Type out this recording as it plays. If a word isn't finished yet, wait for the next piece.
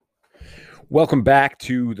Welcome back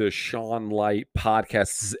to the Sean Light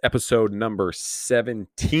podcast. This is episode number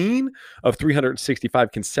 17 of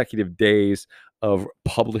 365 consecutive days of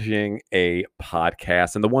publishing a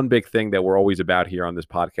podcast. And the one big thing that we're always about here on this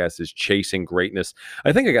podcast is chasing greatness.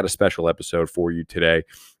 I think I got a special episode for you today.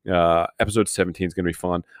 Episode 17 is going to be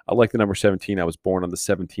fun. I like the number 17. I was born on the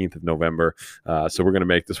 17th of November. So we're going to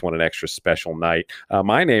make this one an extra special night.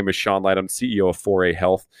 My name is Sean Light. I'm CEO of 4A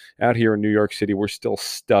Health out here in New York City. We're still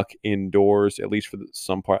stuck indoors, at least for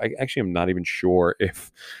some part. I actually am not even sure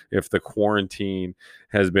if the quarantine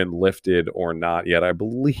has been lifted or not yet. I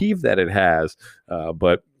believe that it has,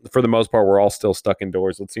 but for the most part, we're all still stuck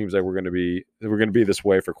indoors. It seems like we're going to be this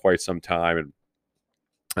way for quite some time. And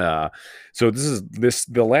so this is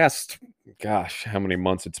the last, gosh, how many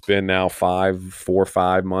months it's been now? 4 or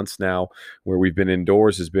 5 months now where we've been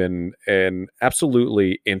indoors has been an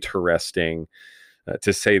absolutely interesting,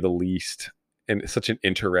 to say the least, and such an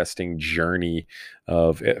interesting journey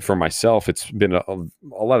for myself. It's been a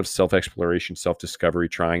lot of self-exploration, self-discovery,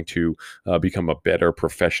 trying to become a better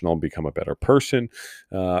professional, become a better person.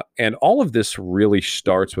 And all of this really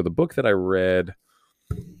starts with a book that I read.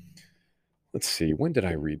 Let's see, when did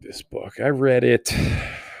I read this book? I read it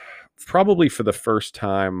probably for the first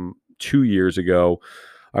time 2 years ago.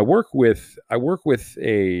 I work with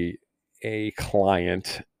a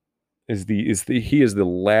client. He is the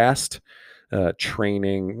last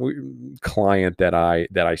training client that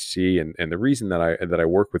I see, and the reason that I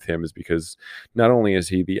work with him is because not only is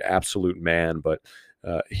he the absolute man, but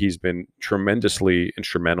he's been tremendously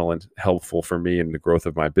instrumental and helpful for me in the growth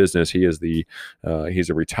of my business. He's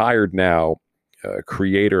a retired now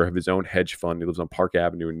creator of his own hedge fund. He lives on Park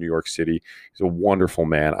Avenue in New York City. He's a wonderful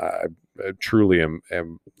man. I truly am.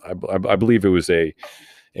 I believe it was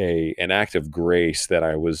an act of grace that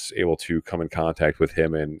I was able to come in contact with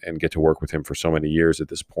him and get to work with him for so many years at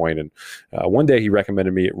this point. And one day he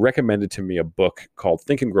recommended to me a book called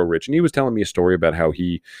Think and Grow Rich. And he was telling me a story about how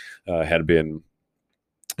he had been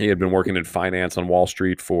working in finance on Wall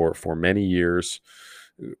Street for many years.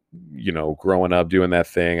 Growing up doing that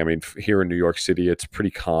thing. I mean, here in New York City, it's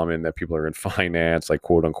pretty common that people are in finance, like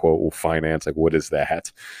quote unquote finance. Like, what is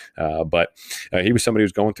that? But he was somebody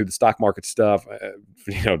who's going through the stock market stuff,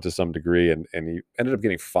 to some degree, and he ended up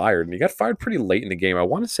getting fired. And he got fired pretty late in the game. I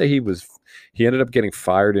want to say he ended up getting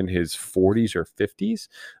fired in his 40s or 50s.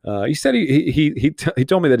 He said he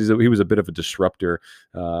told me that he was a bit of a disruptor,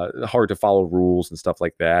 hard to follow rules and stuff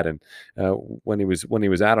like that. And when he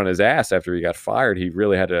was out on his ass after he got fired, he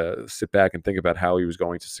really had to sit back and think about how he was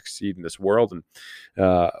going to succeed in this world. And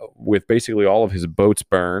with basically all of his boats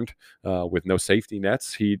burned, with no safety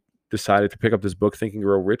nets, he decided to pick up this book, Think and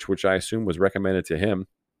Grow Rich, which I assume was recommended to him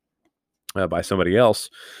by somebody else,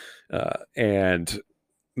 and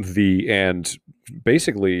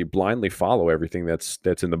basically blindly follow everything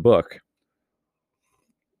that's in the book.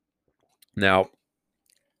 Now,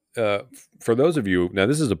 for those of you,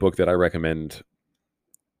 this is a book that I recommend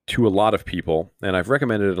to a lot of people, and I've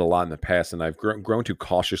recommended it a lot in the past, and I've grown to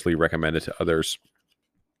cautiously recommend it to others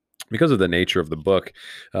because of the nature of the book.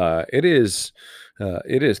 It is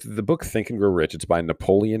the book Think and Grow Rich. It's by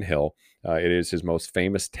Napoleon Hill. It is his most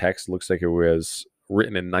famous text. Looks like it was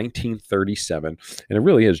written in 1937, and it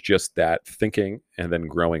really is just that: thinking and then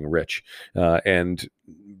growing rich. And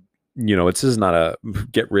this is not a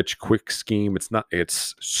get rich quick scheme.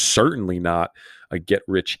 It's certainly not a get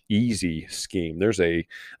rich easy scheme. There's a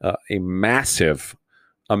massive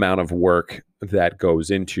amount of work that goes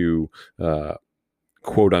into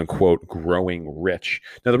quote unquote growing rich.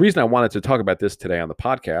 Now, the reason I wanted to talk about this today on the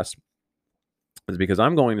podcast is because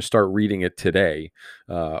I'm going to start reading it today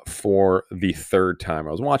for the third time.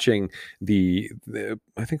 I was watching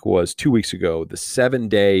I think it was 2 weeks ago, the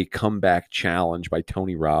 7-Day Comeback Challenge by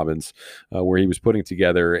Tony Robbins, where he was putting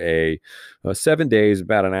together a 7 days,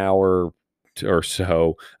 about an hour or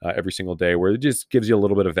so every single day, where it just gives you a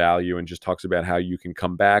little bit of value and just talks about how you can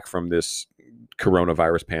come back from this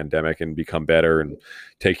coronavirus pandemic and become better and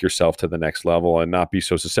take yourself to the next level and not be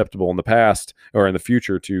so susceptible in the past or in the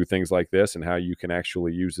future to things like this, and how you can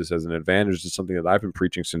actually use this as an advantage. Is something that I've been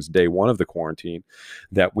preaching since day one of the quarantine,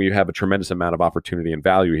 that we have a tremendous amount of opportunity and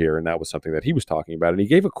value here. And that was something that he was talking about. And he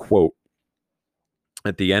gave a quote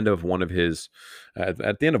at the end of one of his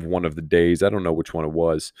the days. I don't know which one it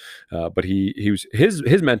was, but his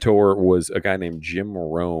mentor was a guy named Jim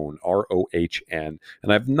Rohn, Rohn, and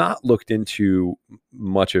I've not looked into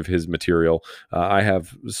much of his material. I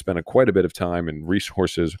have spent quite a bit of time and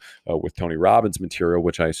resources with Tony Robbins' material,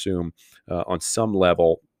 which I assume on some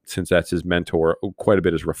level, since that's his mentor, quite a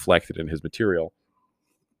bit is reflected in his material.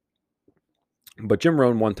 But Jim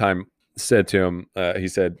Rohn one time said to him, he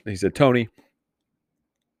said, Tony,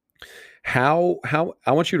 how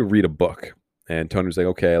I want you to read a book. And Tony was like,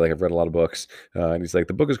 okay, like I've read a lot of books. And he's like,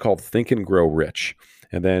 the book is called Think and Grow Rich.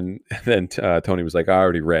 And then Tony was like, I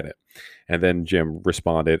already read it. And then Jim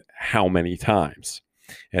responded, how many times?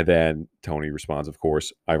 And then Tony responds, of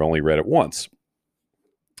course, I've only read it once.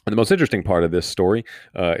 And the most interesting part of this story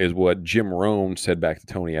is what Jim Rohn said back to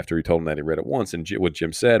Tony after he told him that he read it once. And what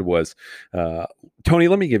Jim said was, Tony,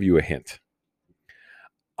 let me give you a hint.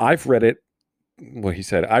 I've read it. Well, he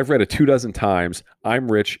said, I've read it 24 times.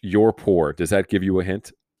 I'm rich. You're poor. Does that give you a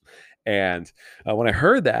hint? And when I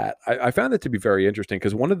heard that, I found it to be very interesting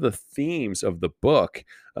because one of the themes of the book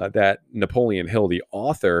that Napoleon Hill, the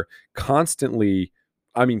author, constantly,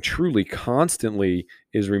 I mean, truly constantly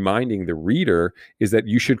is reminding the reader is that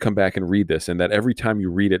you should come back and read this, and that every time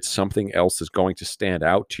you read it, something else is going to stand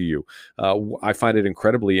out to you. I find it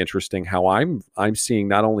incredibly interesting how I'm seeing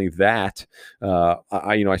not only that,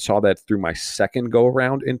 I saw that through my second go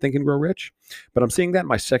around in Think and Grow Rich, but I'm seeing that in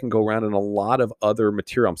my second go around in a lot of other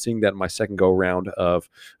material. I'm seeing that in my second go around of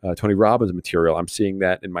Tony Robbins material. I'm seeing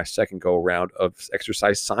that in my second go around of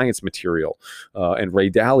exercise science material and Ray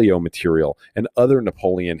Dalio material and other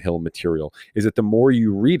Napoleon Hill material. Is that the more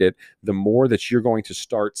you read it, the more that you're going to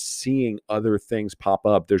start seeing other things pop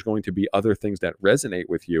up. There's going to be other things that resonate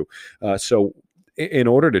with you. So in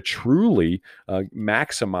order to truly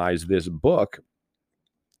maximize this book,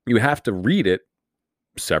 you have to read it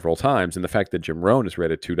several times. And the fact that Jim Rohn has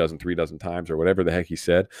read it 24, 3 times or whatever the heck he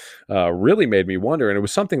said really made me wonder. And it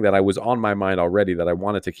was something that I was on my mind already, that I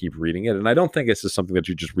wanted to keep reading it. And I don't think this is something that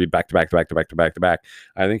you just read back to back to back to back to back to back.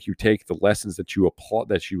 I think you take the lessons that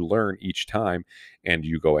you learn each time and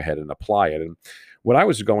you go ahead and apply it. And when I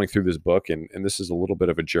was going through this book, and this is a little bit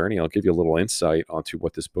of a journey, I'll give you a little insight onto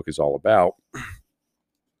what this book is all about.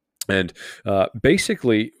 And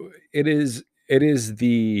basically, it is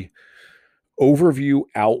the overview,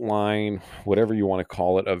 outline, whatever you want to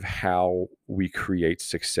call it, of how we create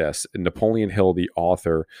success. And Napoleon Hill, the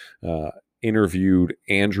author, interviewed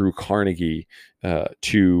Andrew Carnegie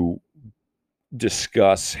to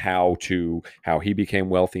discuss how he became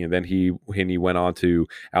wealthy, and then he went on to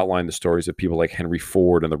outline the stories of people like Henry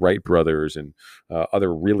Ford and the Wright brothers and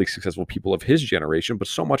other really successful people of his generation. But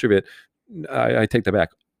so much of it, I take that back,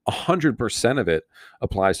 100% of it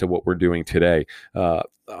applies to what we're doing today.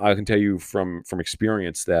 I can tell you from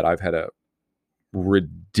experience that I've had a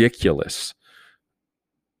ridiculous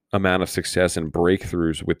amount of success and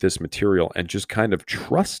breakthroughs with this material, and just kind of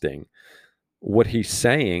trusting what he's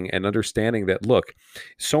saying and understanding that, look,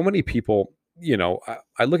 so many people,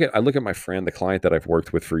 I look at my friend, the client that I've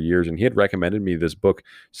worked with for years, and he had recommended me this book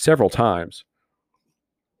several times,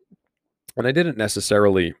 and I didn't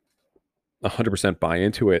necessarily 100% buy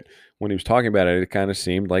into it. When he was talking about it, it kind of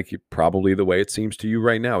seemed like probably the way it seems to you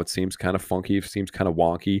right now. It seems kind of funky. It seems kind of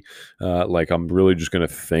wonky. Like I'm really just going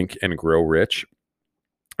to think and grow rich.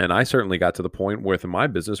 And I certainly got to the point with my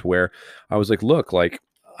business where I was like, look, like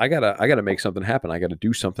I gotta make something happen. I gotta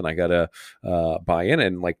do something. I gotta buy in.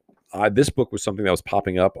 And like this book was something that was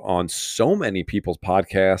popping up on so many people's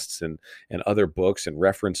podcasts and other books and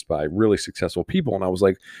referenced by really successful people. And I was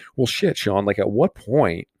like, well, shit, Sean, like at what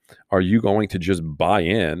point are you going to just buy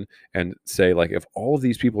in and say, like, if all of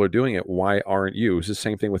these people are doing it, why aren't you? It's the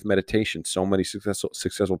same thing with meditation. So many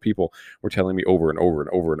successful people were telling me over and over and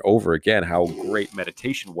over and over again how great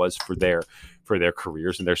meditation was for their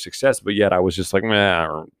careers and their success. But yet I was just like, I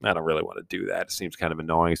don't really want to do that. It seems kind of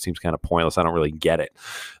annoying. It seems kind of pointless. I don't really get it.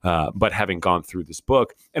 But having gone through this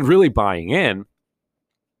book and really buying in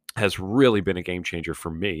has really been a game changer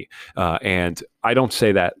for me. And I don't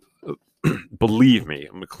say that, believe me,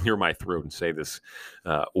 I'm going to clear my throat and say this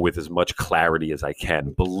with as much clarity as I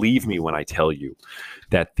can. Believe me when I tell you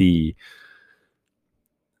that the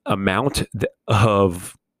amount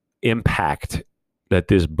of impact that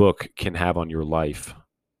this book can have on your life,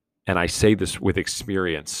 and I say this with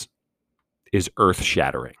experience, is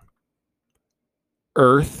earth-shattering.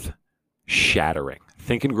 Earth-shattering.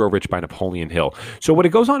 Think and Grow Rich by Napoleon Hill. So what it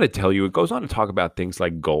goes on to tell you, it goes on to talk about things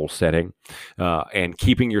like goal setting and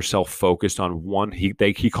keeping yourself focused on one. He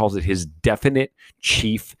calls it his definite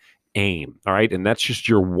chief aim. All right. And that's just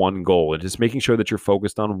your one goal. And just making sure that you're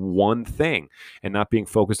focused on one thing and not being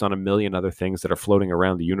focused on a million other things that are floating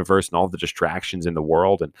around the universe and all the distractions in the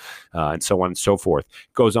world and so on and so forth.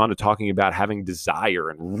 Goes on to talking about having desire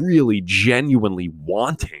and really genuinely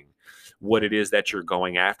wanting what it is that you're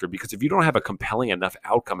going after. Because if you don't have a compelling enough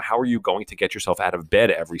outcome, how are you going to get yourself out of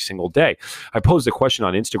bed every single day? I posed a question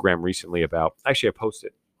on Instagram recently about, actually I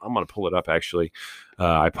posted, I'm going to pull it up actually.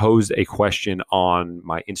 I posed a question on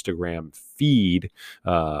my Instagram feed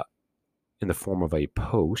in the form of a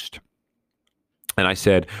post. And I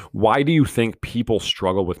said, why do you think people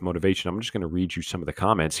struggle with motivation? I'm just going to read you some of the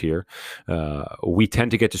comments here. We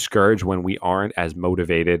tend to get discouraged when we aren't as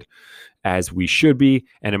motivated as we should be.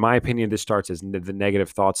 And in my opinion, this starts as the negative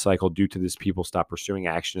thought cycle. Due to this, people stop pursuing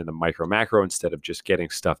action in the micro macro instead of just getting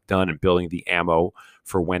stuff done and building the ammo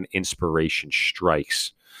for when inspiration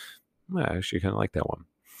strikes. I actually kind of like that one.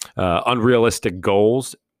 Unrealistic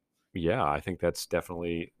goals. Yeah, I think that's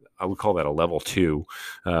definitely, I would call that a level 2,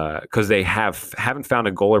 because they haven't found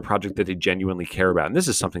a goal or project that they genuinely care about. And this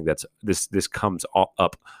is something that's this comes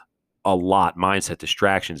up a lot. Mindset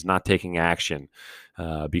distractions, not taking action,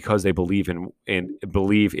 because they believe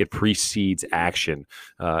believe it precedes action.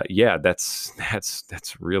 Yeah, that's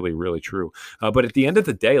really, really true. But at the end of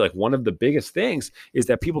the day, like, one of the biggest things is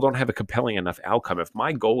that people don't have a compelling enough outcome. If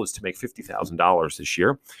my goal is to make $50,000 this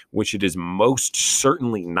year, which it is most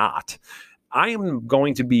certainly not, I am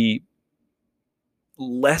going to be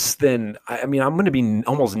less than, I mean, I'm going to be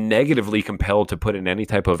almost negatively compelled to put in any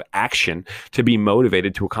type of action to be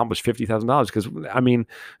motivated to accomplish $50,000. Because, I mean,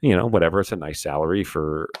 whatever, it's a nice salary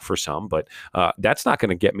for some, but that's not going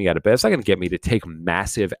to get me out of bed. It's not going to get me to take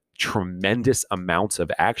massive, tremendous amounts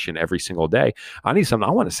of action every single day. I need something.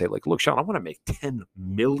 I want to say, like, look, Sean, I want to make $10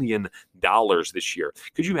 million this year.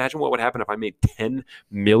 Could you imagine what would happen if I made $10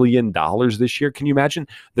 million this year? Can you imagine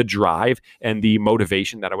the drive and the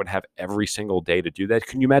motivation that I would have every single day to do that?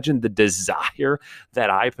 Can you imagine the desire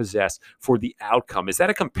that I possess for the outcome? Is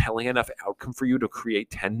that a compelling enough outcome for you to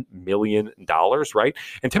create $10 million, right?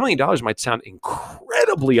 And $10 million might sound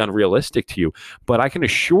incredibly unrealistic to you, but I can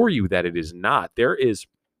assure you that it is not. There is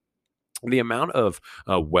the amount of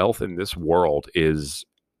wealth in this world is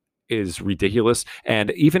ridiculous.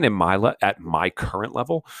 And even in at my current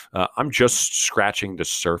level, I'm just scratching the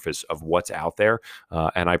surface of what's out there.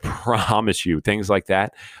 And I promise you, things like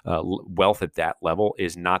that, wealth at that level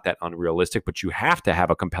is not that unrealistic, but you have to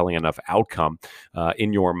have a compelling enough outcome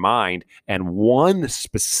in your mind, and one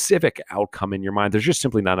specific outcome in your mind. There's just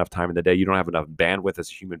simply not enough time in the day. You don't have enough bandwidth as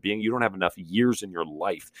a human being. You don't have enough years in your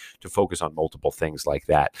life to focus on multiple things like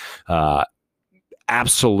that.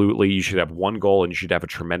 Absolutely, you should have one goal, and you should have a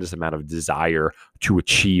tremendous amount of desire to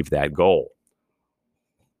achieve that goal.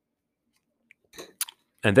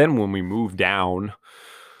 And then when we move down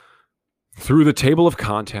through the table of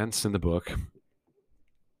contents in the book,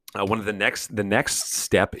 one of the next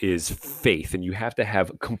step is faith, and you have to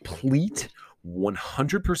have complete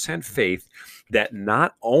 100% faith that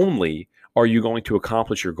not only are you going to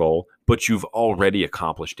accomplish your goal, but you've already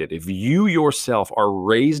accomplished it. If you yourself are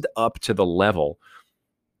raised up to the level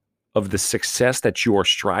of the success that you are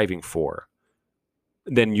striving for,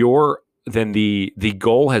 then the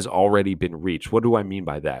goal has already been reached. What do I mean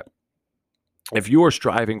by that? If you are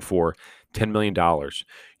striving for $10 million,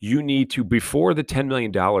 you need to, before the $10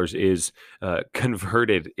 million is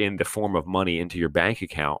converted in the form of money into your bank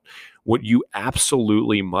account, what you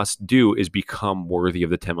absolutely must do is become worthy of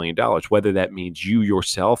the $10 million, whether that means you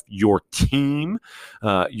yourself, your team,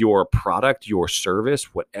 your product, your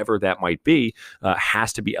service, whatever that might be,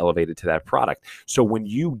 has to be elevated to that product. So when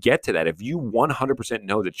you get to that, if you 100%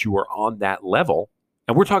 know that you are on that level,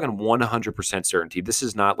 and we're talking 100% certainty. This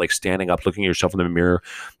is not like standing up, looking at yourself in the mirror,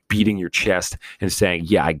 beating your chest and saying,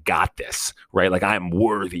 yeah, I got this, right? Like, I'm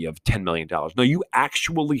worthy of $10 million. No, you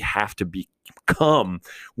actually have to become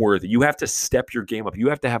worthy. You have to step your game up. You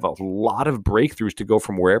have to have a lot of breakthroughs to go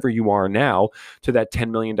from wherever you are now to that $10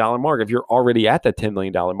 million mark. If you're already at that $10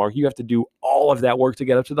 million mark, you have to do all of that work to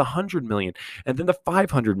get up to the 100 million, and then the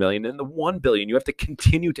 500 million, and the 1 billion. You have to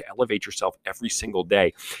continue to elevate yourself every single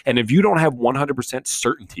day. And if you don't have 100%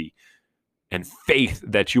 certainty and faith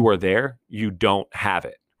that you are there, you don't have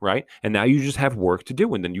it. Right? And now you just have work to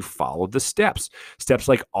do. And then you follow the steps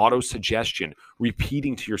like auto-suggestion,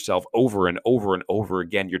 repeating to yourself over and over and over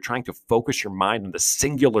again. You're trying to focus your mind on the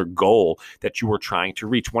singular goal that you are trying to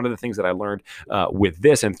reach. One of the things that I learned with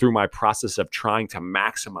this and through my process of trying to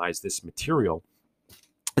maximize this material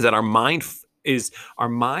is that our mind's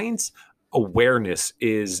awareness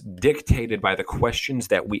is dictated by the questions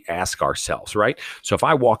that we ask ourselves, right? So if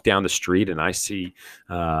I walk down the street and I see,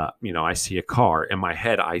 I see a car, in my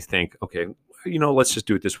head, I think, okay, let's just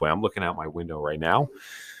do it this way. I'm looking out my window right now,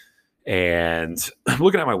 and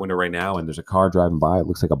there's a car driving by. It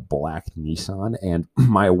looks like a black Nissan, and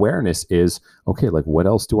my awareness is, okay, like, what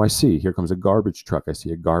else do I see? Here comes a garbage truck. I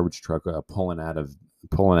see a garbage truck pulling out of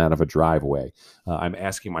a driveway. I'm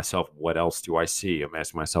asking myself, what else do I see? I'm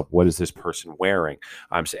asking myself, what is this person wearing?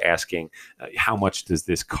 I'm asking, how much does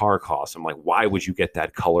this car cost? I'm like, why would you get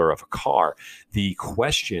that color of a car? The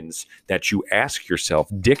questions that you ask yourself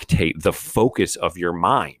dictate the focus of your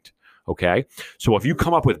mind, Okay. So if you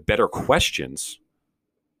come up with better questions,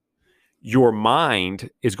 your mind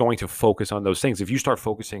is going to focus on those things. If you start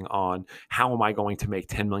focusing on how am I going to make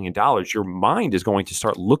 $10 million, your mind is going to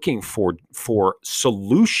start looking for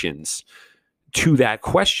solutions to that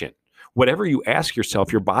question. Whatever you ask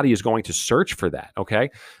yourself, your body is going to search for that. Okay.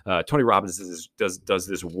 Tony Robbins does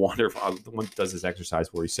this wonderful, does this exercise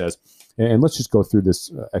where he says, and let's just go through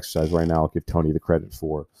this exercise right now. I'll give Tony the credit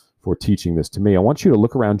for teaching this to me. I want you to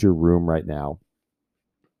look around your room right now,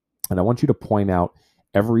 and I want you to point out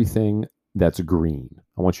everything that's green.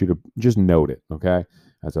 I want you to just note it. Okay.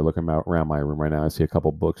 As I look around my room right now, I see a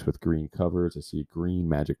couple books with green covers. I see green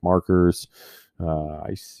magic markers.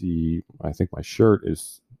 I think my shirt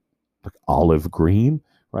is like olive green,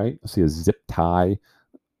 right? I see a zip tie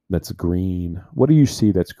that's green. What do you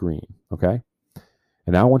see that's green? Okay.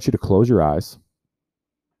 And now I want you to close your eyes.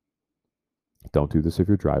 Don't do this if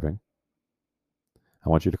you're driving. I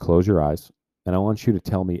want you to close your eyes, and I want you to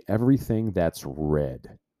tell me everything that's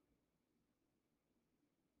red.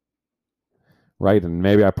 Right? And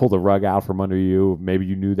maybe I pulled the rug out from under you. Maybe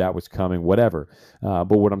you knew that was coming, whatever. But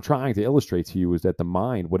what I'm trying to illustrate to you is that the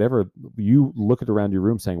mind, whatever you look at around your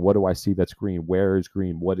room saying, what do I see that's green? Where is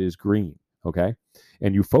green? What is green? Okay.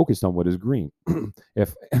 And you focused on what is green.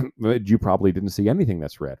 If you probably didn't see anything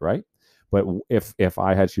that's red, right? But if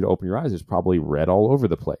I had you to open your eyes, it's probably red all over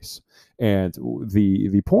the place. And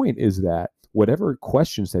the point is that whatever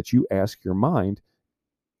questions that you ask your mind,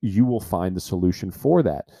 you will find the solution for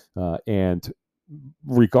that. And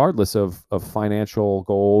regardless of financial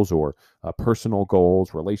goals or personal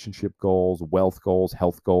goals, relationship goals, wealth goals,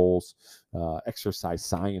 health goals, exercise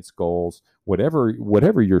science goals,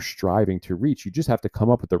 whatever you're striving to reach, you just have to come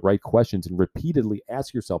up with the right questions and repeatedly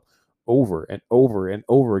ask yourself over and over and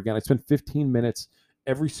over again. I spend 15 minutes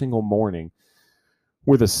every single morning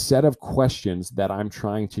with a set of questions that I'm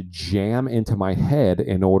trying to jam into my head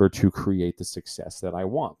in order to create the success that I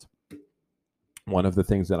want. One of the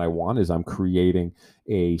things that I want is I'm creating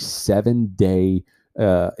a 7-day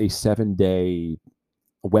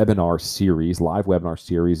webinar series, live webinar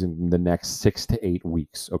series in the next 6 to 8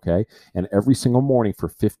 weeks. Okay. And every single morning for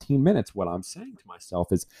 15 minutes, what I'm saying to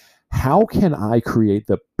myself is, how can I create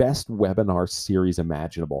the best webinar series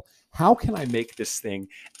imaginable? How can I make this thing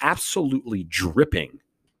absolutely dripping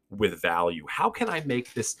with value? How can I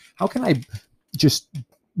just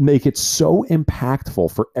make it so impactful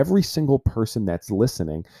for every single person that's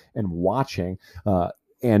listening and watching,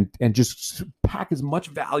 and just pack as much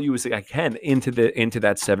value as I can into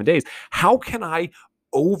that 7 days? How can I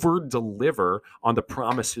over deliver on the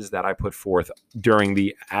promises that I put forth during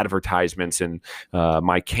the advertisements and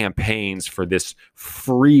my campaigns for this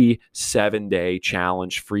free 7-day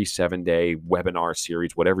challenge, free 7-day webinar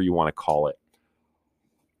series, whatever you want to call it?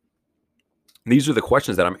 These are the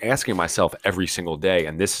questions that I'm asking myself every single day,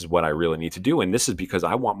 and this is what I really need to do. And this is because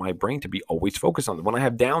I want my brain to be always focused on it. When I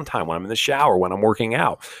have downtime, when I'm in the shower, when I'm working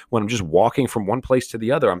out, when I'm just walking from one place to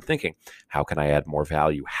the other, I'm thinking, how can I add more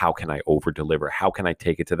value? How can I over deliver? How can I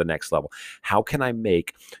take it to the next level? How can I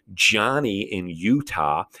make Johnny in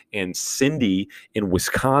Utah and Cindy in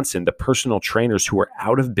Wisconsin, the personal trainers who are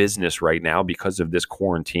out of business right now because of this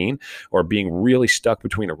quarantine or being really stuck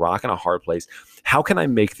between a rock and a hard place? How can I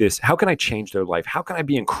make this? How can I change their life? How can I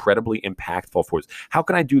be incredibly impactful for this? How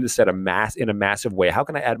can I do this in a massive way? How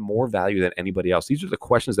can I add more value than anybody else? These are the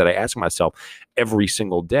questions that I ask myself every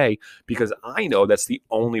single day, because I know that's the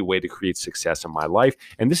only way to create success in my life.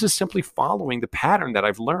 And this is simply following the pattern that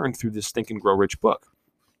I've learned through this Think and Grow Rich book.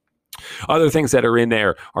 Other things that are in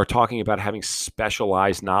there are talking about having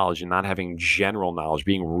specialized knowledge and not having general knowledge,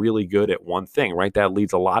 being really good at one thing, right? That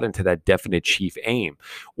leads a lot into that definite chief aim,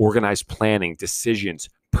 organized planning, decisions,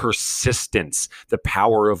 persistence, the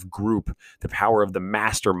power of group, the power of the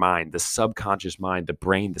mastermind, the subconscious mind, the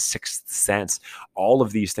brain, the sixth sense. All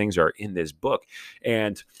of these things are in this book.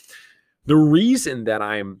 And the reason that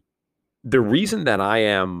I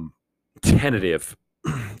am tentative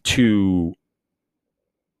to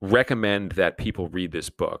recommend that people read this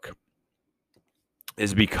book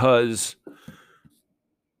is because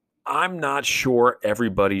I'm not sure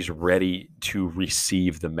everybody's ready to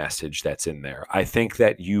receive the message that's in there. I think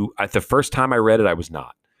that the first time I read it, I was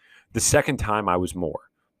not. The second time, I was more.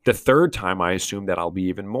 The third time, I assume that I'll be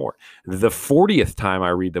even more. The 40th time I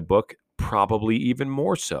read the book, probably even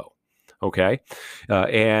more so. Okay.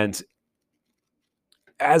 And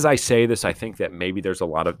as I say this, I think that maybe there's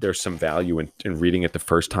some value in reading it the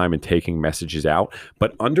first time and taking messages out,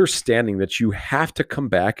 but understanding that you have to come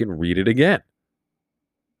back and read it again.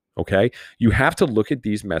 Okay. You have to look at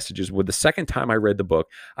these messages. With the second time I read the book,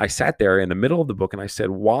 I sat there in the middle of the book and I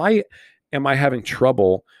said, why am I having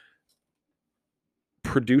trouble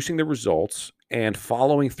producing the results and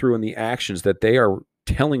following through on the actions that they are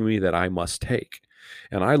telling me that I must take.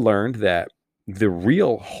 And I learned that the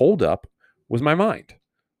real holdup was my mind.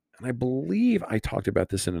 And I believe I talked about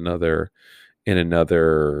this in another, let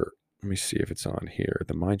me see if it's on here.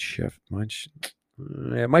 The Mind Shift,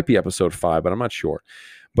 it might be episode 5, but I'm not sure.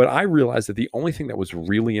 But I realized that the only thing that was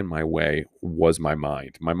really in my way was my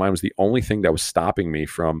mind. My mind was the only thing that was stopping me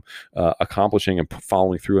from accomplishing and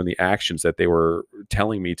following through on the actions that they were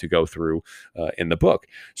telling me to go through in the book.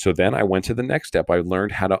 So then I went to the next step. I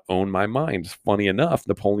learned how to own my mind. Funny enough,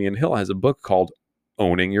 Napoleon Hill has a book called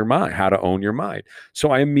Owning Your Mind, How to Own Your Mind.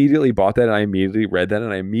 So I immediately bought that, and I immediately read that,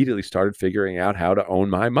 and I immediately started figuring out how to own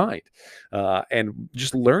my mind and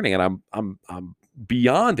just learning. And I'm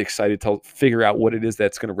beyond excited to figure out what it is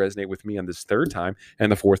that's going to resonate with me on this third time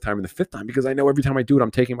and the fourth time and the fifth time, because I know every time I do it,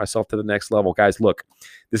 I'm taking myself to the next level. Guys, look,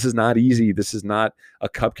 this is not easy. This is not a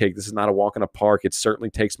cupcake. This is not a walk in a park. It certainly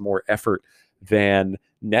takes more effort than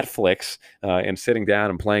Netflix and sitting down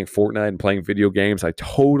and playing Fortnite and playing video games. I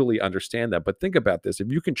totally understand that. But think about this.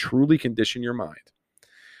 If you can truly condition your mind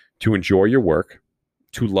to enjoy your work,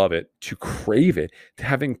 to love it, to crave it, to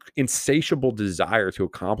have an insatiable desire to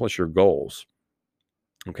accomplish your goals,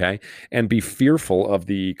 okay, and be fearful of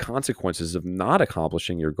the consequences of not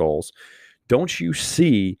accomplishing your goals, don't you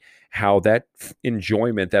see how that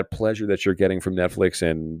enjoyment, that pleasure that you're getting from Netflix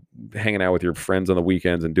and hanging out with your friends on the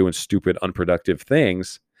weekends and doing stupid, unproductive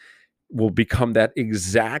things will become that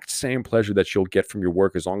exact same pleasure that you'll get from your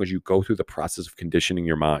work as long as you go through the process of conditioning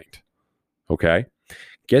your mind, okay?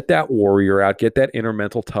 Get that warrior out, get that inner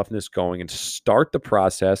mental toughness going, and start the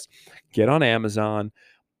process. Get on Amazon,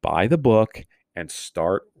 buy the book, and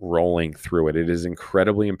start rolling through it. It is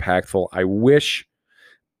incredibly impactful. I wish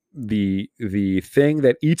the thing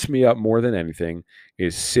that eats me up more than anything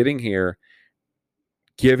is sitting here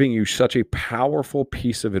giving you such a powerful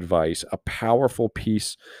piece of advice, a powerful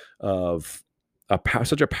piece of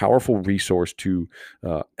such a powerful resource to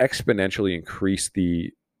exponentially increase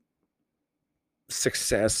the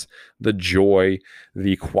success, the joy,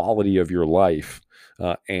 the quality of your life,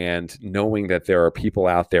 and knowing that there are people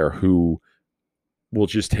out there who will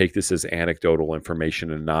just take this as anecdotal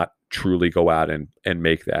information and not truly go out and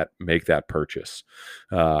make that purchase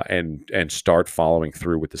and start following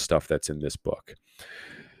through with the stuff that's in this book.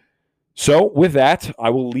 So with that, I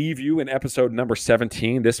will leave you in episode number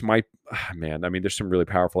 17. This might, man, I mean, there's some really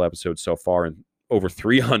powerful episodes so far and over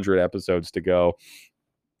 300 episodes to go.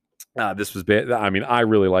 This was big. I mean, I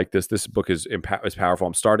really like this. This book is powerful.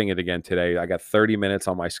 I'm starting it again today. I got 30 minutes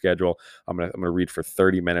on my schedule. I'm gonna read for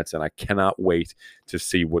 30 minutes, and I cannot wait to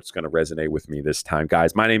see what's going to resonate with me this time,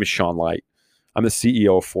 guys. My name is Sean Light. I'm the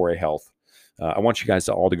CEO of 4A Health. I want you guys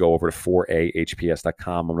all to go over to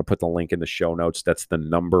 4ahps.com. I'm going to put the link in the show notes. That's the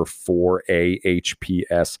number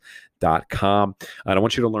 4ahps.com. And I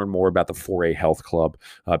want you to learn more about the 4A Health Club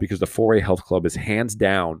because the 4A Health Club is hands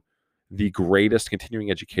down the greatest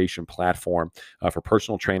continuing education platform for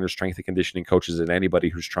personal trainers, strength and conditioning coaches, and anybody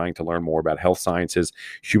who's trying to learn more about health sciences,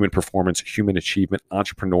 human performance, human achievement,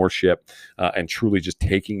 entrepreneurship, and truly just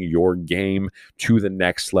taking your game to the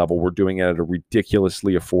next level. We're doing it at a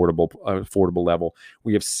ridiculously affordable level.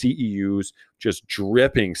 We have CEUs, just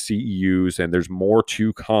dripping CEUs, and there's more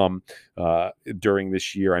to come during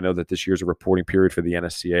this year. I know that this year's a reporting period for the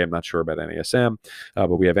NSCA. I'm not sure about NASM,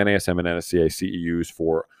 but we have NASM and NSCA CEUs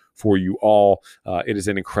for you all. It is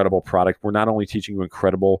an incredible product. We're not only teaching you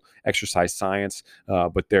incredible exercise science,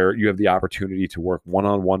 but there you have the opportunity to work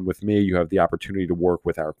one-on-one with me. You have the opportunity to work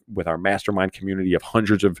with our mastermind community of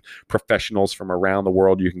hundreds of professionals from around the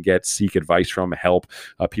world. You can seek advice from, help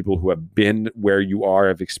people who have been where you are,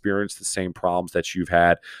 have experienced the same problems that you've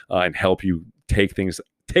had, and help you take things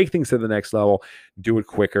to the next level, do it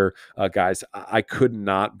quicker. Guys, I could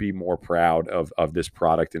not be more proud of this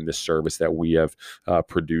product and this service that we have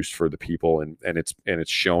produced for the people, and it's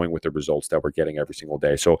showing with the results that we're getting every single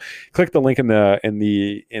day. So click the link in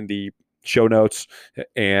the show notes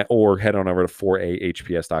or head on over to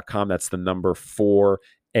 4ahps.com. That's the number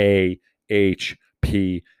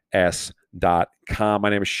 4ahps.com. My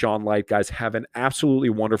name is Sean Light. Guys, have an absolutely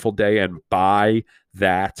wonderful day and buy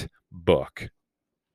that book.